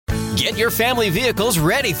Get your family vehicles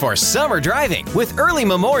ready for summer driving with early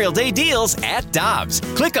Memorial Day deals at Dobbs.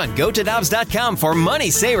 Click on GoToDobbs.com for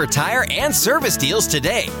money saver tire and service deals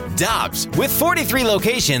today. Dobbs, with 43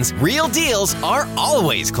 locations, real deals are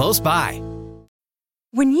always close by.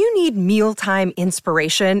 When you need mealtime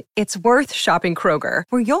inspiration, it's worth shopping Kroger,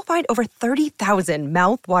 where you'll find over 30,000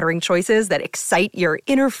 mouth-watering choices that excite your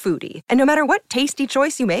inner foodie. And no matter what tasty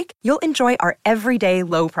choice you make, you'll enjoy our everyday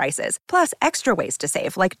low prices, plus extra ways to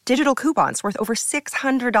save, like digital coupons worth over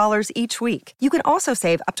 $600 each week. You can also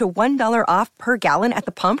save up to $1 off per gallon at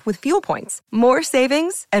the pump with fuel points. More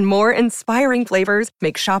savings and more inspiring flavors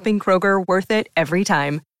make shopping Kroger worth it every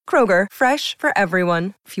time. Kroger, fresh for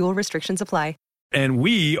everyone. Fuel restrictions apply. And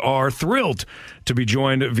we are thrilled to be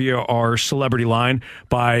joined via our celebrity line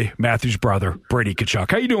by Matthew's brother, Brady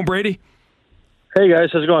Tkachuk. How you doing, Brady? Hey, guys.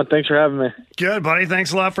 How's it going? Thanks for having me. Good, buddy.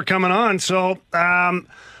 Thanks a lot for coming on. So, a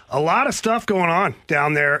lot of stuff going on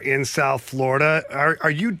down there in South Florida.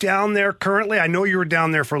 Are you down there currently? I know you were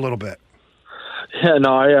down there for a little bit. Yeah,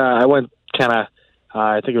 no, I went kind of,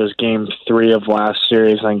 I think it was game 3 of last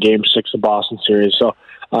series and game 6 of Boston series. So,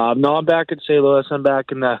 no, I'm back in St. Louis. I'm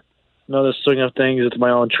back in the swing of things. It's my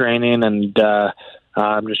own training, and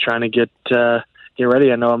I'm just trying to get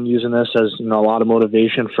ready. I know I'm using this as a lot of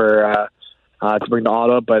motivation for to bring to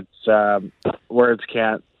Ottawa, but words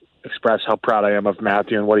can't express how proud I am of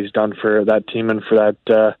Matthew and what he's done for that team and for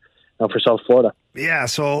that for South Florida. Yeah.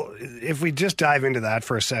 So if we just dive into that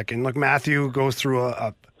for a second, look, Matthew goes through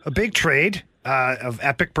a big trade of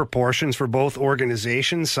epic proportions for both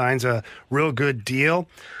organizations. Signs a real good deal.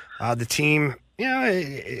 The team. Yeah,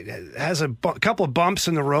 it has a couple of bumps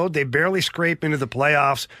in the road. They barely scrape into the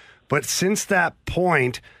playoffs. But since that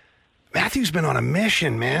point, Matthew's been on a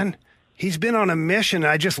mission, man. He's been on a mission.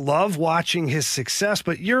 I just love watching his success.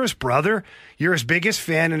 But you're his brother. You're his biggest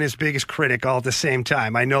fan and his biggest critic all at the same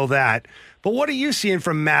time. I know that. But what are you seeing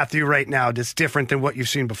from Matthew right now that's different than what you've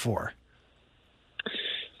seen before?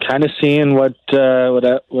 Kind of seeing what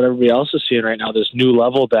everybody else is seeing right now, this new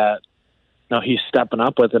level that he's stepping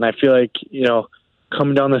up with. And I feel like,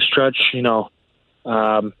 coming down the stretch,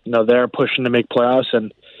 they're pushing to make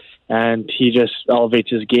playoffs and he just elevates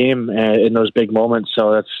his game in those big moments.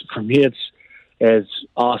 So that's, for me, it's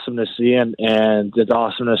awesome to see. And it's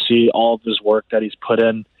awesome to see all of his work that he's put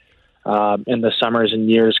in the summers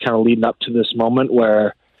and years kind of leading up to this moment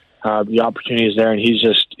where the opportunity is there and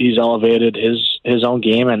he's elevated his own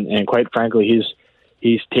game. And quite frankly,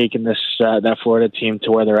 he's taken that Florida team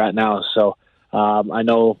to where they're at now. So, I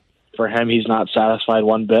know for him, he's not satisfied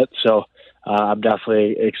one bit. So I'm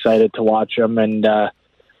definitely excited to watch him and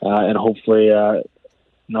hopefully,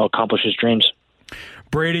 accomplish his dreams.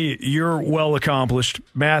 Brady, you're well accomplished.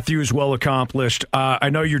 Matthew's well accomplished. I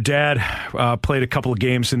know your dad played a couple of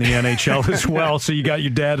games in the NHL as well, so you got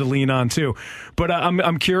your dad to lean on too. But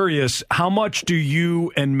I'm curious, how much do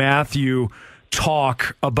you and Matthew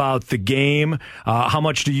talk about the game? How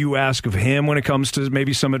much do you ask of him when it comes to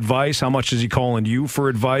maybe some advice? How much is he calling you for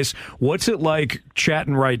advice? What's it like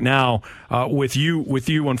chatting right now with you,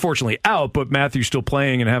 unfortunately, out, but Matthew still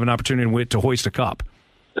playing and have an opportunity to hoist a cup?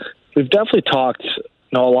 We've definitely talked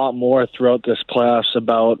a lot more throughout this playoffs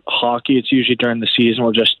about hockey. It's usually during the season.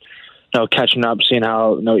 We're just catching up, seeing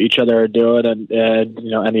how each other are doing and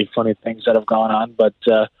any funny things that have gone on. But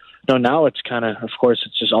now it's kind of course,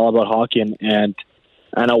 it's just all about hockey. And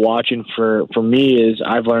I know watching for me is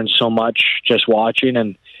I've learned so much just watching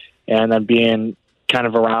and then being kind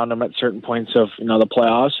of around him at certain points of, the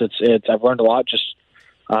playoffs. I've learned a lot just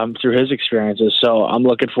through his experiences. So I'm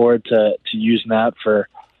looking forward to using that for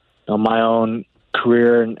my own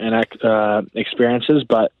career and experiences.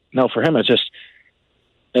 But no, for him,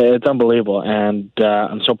 it's unbelievable. And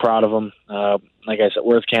I'm so proud of him. Like I said,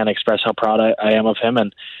 words can't express how proud I am of him,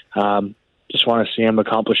 and just want to see him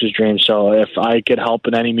accomplish his dreams. So if I could help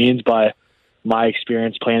in any means by my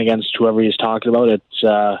experience playing against whoever he's talking about,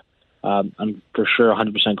 I'm for sure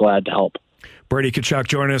 100% glad to help. Brady Tkachuk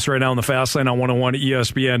joining us right now on the Fast Lane on 101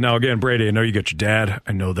 ESPN. Now, again, Brady, I know you got your dad.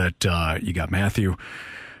 I know that you got Matthew.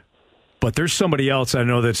 But there's somebody else I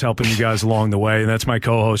know that's helping you guys along the way, and that's my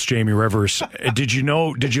co-host, Jamie Rivers. Did you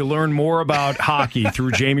learn more about hockey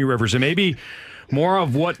through Jamie Rivers, and maybe more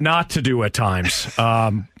of what not to do at times,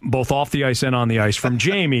 both off the ice and on the ice, from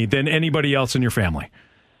Jamie than anybody else in your family?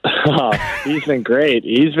 Oh, he's been great.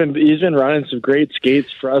 He's been running some great skates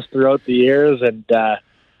for us throughout the years, and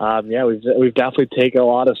we've definitely taken a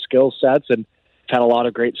lot of skill sets and had a lot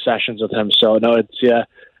of great sessions with him. So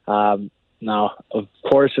no, of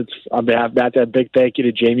course, it's on behalf of that. A big thank you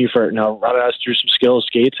to Jamie for running us through some skills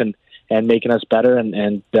skates and making us better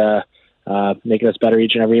and making us better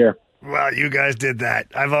each and every year. Well, you guys did that.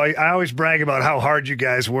 I always brag about how hard you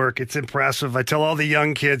guys work. It's impressive. I tell all the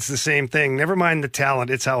young kids the same thing. Never mind the talent,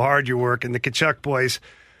 it's how hard you work. And the Tkachuk boys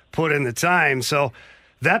put in the time. So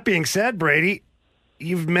that being said, Brady,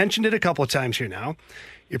 you've mentioned it a couple of times here now.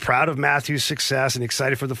 You're proud of Matthew's success and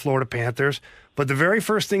excited for the Florida Panthers. But the very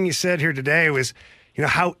first thing you said here today was,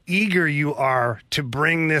 how eager you are to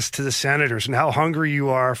bring this to the Senators and how hungry you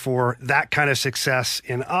are for that kind of success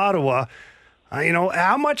in Ottawa.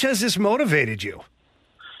 How much has this motivated you?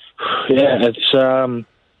 Yeah,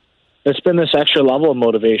 it's been this extra level of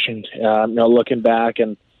motivation. Looking back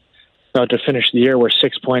and to finish the year, we're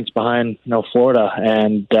 6 points behind Florida,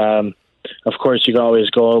 and of course you can always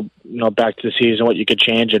go back to the season, what you could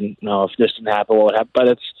change, and if this didn't happen, what would happen. But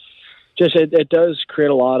it's just it does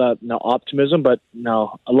create a lot of optimism, but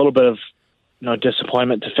a little bit of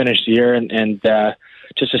disappointment to finish the year, and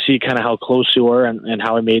just to see kind of how close we were and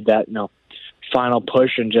how we made that final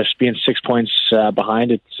push and just being 6 points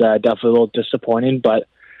behind. It's definitely a little disappointing, but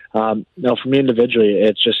for me individually,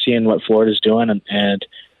 it's just seeing what Florida's doing and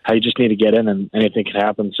how you just need to get in and anything can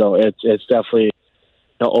happen. So it's definitely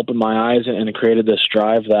opened my eyes and created this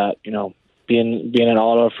drive that being in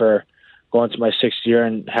Ottawa for going to my sixth year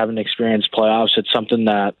and having experienced playoffs. It's something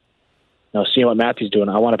that seeing what Matthew's doing,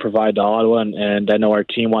 I want to provide to Ottawa, and I know our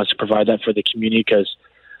team wants to provide that for the community because.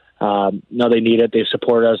 They need it. They've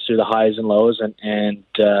supported us through the highs and lows, and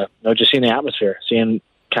just seeing the atmosphere, seeing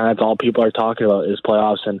kind of all people are talking about is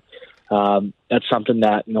playoffs, and that's something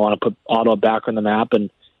that I want to put Ottawa back on the map,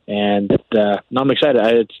 and I'm excited.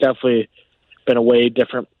 It's definitely been a way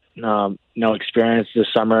different experience this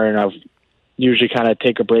summer, and I've usually kind of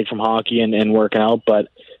take a break from hockey and working out, but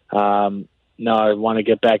I want to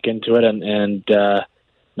get back into it, and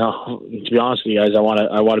no, to be honest with you guys, I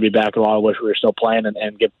want to be back in Ottawa. I wish we were still playing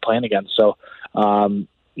and get playing again. So,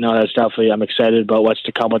 that's definitely, I'm excited about what's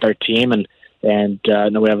to come with our team, and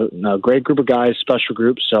we have a great group of guys, special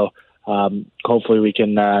groups. So, hopefully we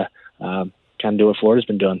can kind of do what Florida's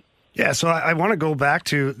been doing. Yeah. So I want to go back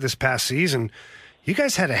to this past season. You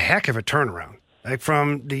guys had a heck of a turnaround. Like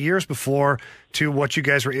from the years before to what you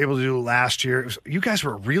guys were able to do last year. You guys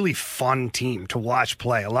were a really fun team to watch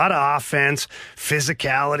play. A lot of offense,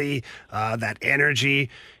 physicality, that energy.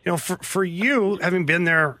 For you, having been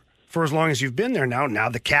there for as long as you've been there now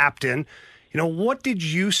the captain, what did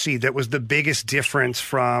you see that was the biggest difference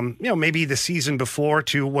from, maybe the season before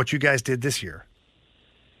to what you guys did this year?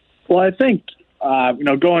 Well, I think,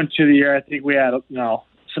 going to the year, I think we had,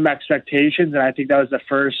 some expectations, and I think that was the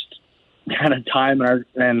first kind of time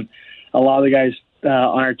and a lot of the guys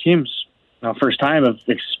on our teams first time of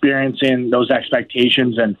experiencing those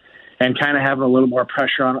expectations and kind of having a little more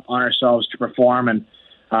pressure on ourselves to perform, and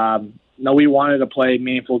we wanted to play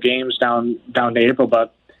meaningful games down to April,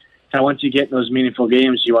 but kind of once you get in those meaningful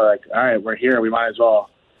games, you are like, all right, we're here, we might as well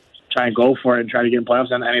try and go for it and try to get in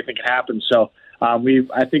playoffs, and anything can happen. So I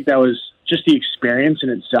think that was just the experience in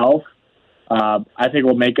itself. I think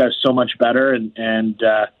will make us so much better,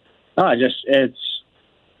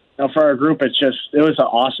 for our group, it was an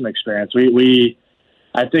awesome experience.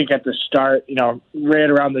 I think at the start, right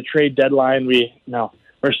around the trade deadline,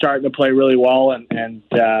 we're starting to play really well, and then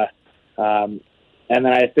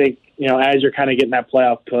I think, as you're kind of getting that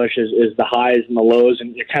playoff push is the highs and the lows,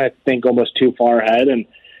 and you kind of think almost too far ahead. And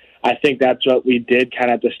I think that's what we did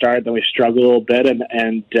kind of at the start. Then we struggled a little bit,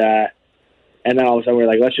 and then all of a sudden we're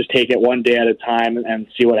like, let's just take it one day at a time and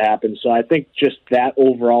see what happens. So I think just that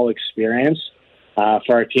overall experience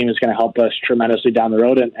for our team is going to help us tremendously down the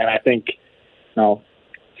road. And I think,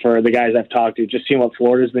 for the guys I've talked to, just seeing what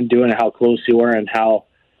Florida's been doing and how close we were, and how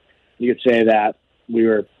you could say that we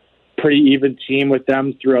were a pretty even team with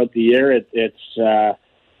them throughout the year. It says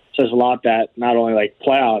a lot that not only like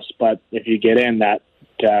playoffs, but if you get in, that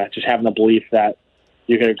just having the belief that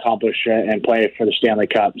you could accomplish and play for the Stanley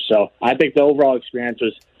Cup. So I think the overall experience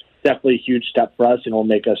was definitely a huge step for us, and will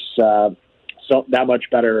make us so that much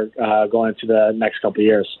better going into the next couple of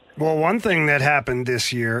years. Well, one thing that happened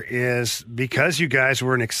this year is because you guys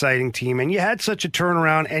were an exciting team and you had such a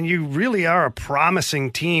turnaround, and you really are a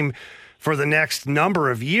promising team for the next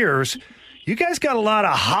number of years, you guys got a lot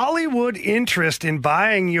of Hollywood interest in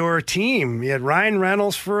buying your team. You had Ryan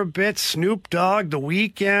Reynolds for a bit, Snoop Dogg, The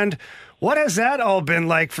Weeknd. What has that all been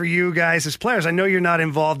like for you guys as players? I know you're not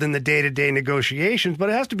involved in the day-to-day negotiations, but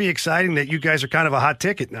it has to be exciting that you guys are kind of a hot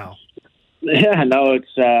ticket now. Yeah, no,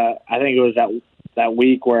 it's. I think it was that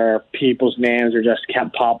week where people's names are just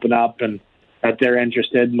kept popping up, and that they're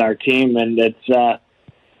interested in our team, and it's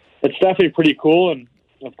definitely pretty cool. And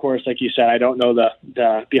of course, like you said, I don't know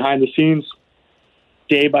the behind the scenes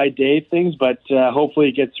day-by-day things, but hopefully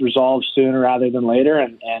it gets resolved sooner rather than later.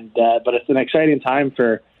 But it's an exciting time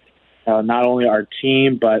for not only our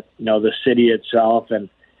team, but the city itself,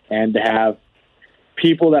 and to have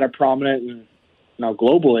people that are prominent and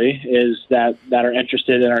globally is that are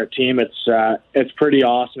interested in our team. It's pretty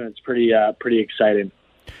awesome. It's pretty exciting.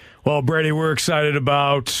 Well, Brady, we're excited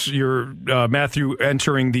about your Matthew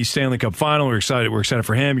entering the Stanley Cup final. We're excited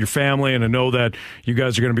for him, your family, and I know that you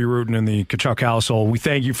guys are going to be rooting in the Tkachuk household. We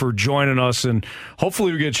thank you for joining us, and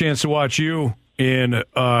hopefully we get a chance to watch you in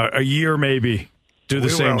a year maybe do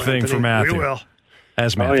the same thing, Anthony, for Matthew. We will.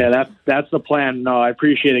 As Matthew. Oh, yeah, that's the plan. No, I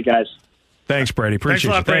appreciate it, guys. Thanks, Brady. Thanks a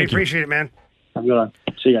lot, Brady. Appreciate it, man. Have a good one.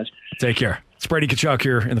 See you guys. Take care. It's Brady Tkachuk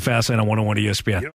here in the Fast Lane on 101 ESPN. Yep.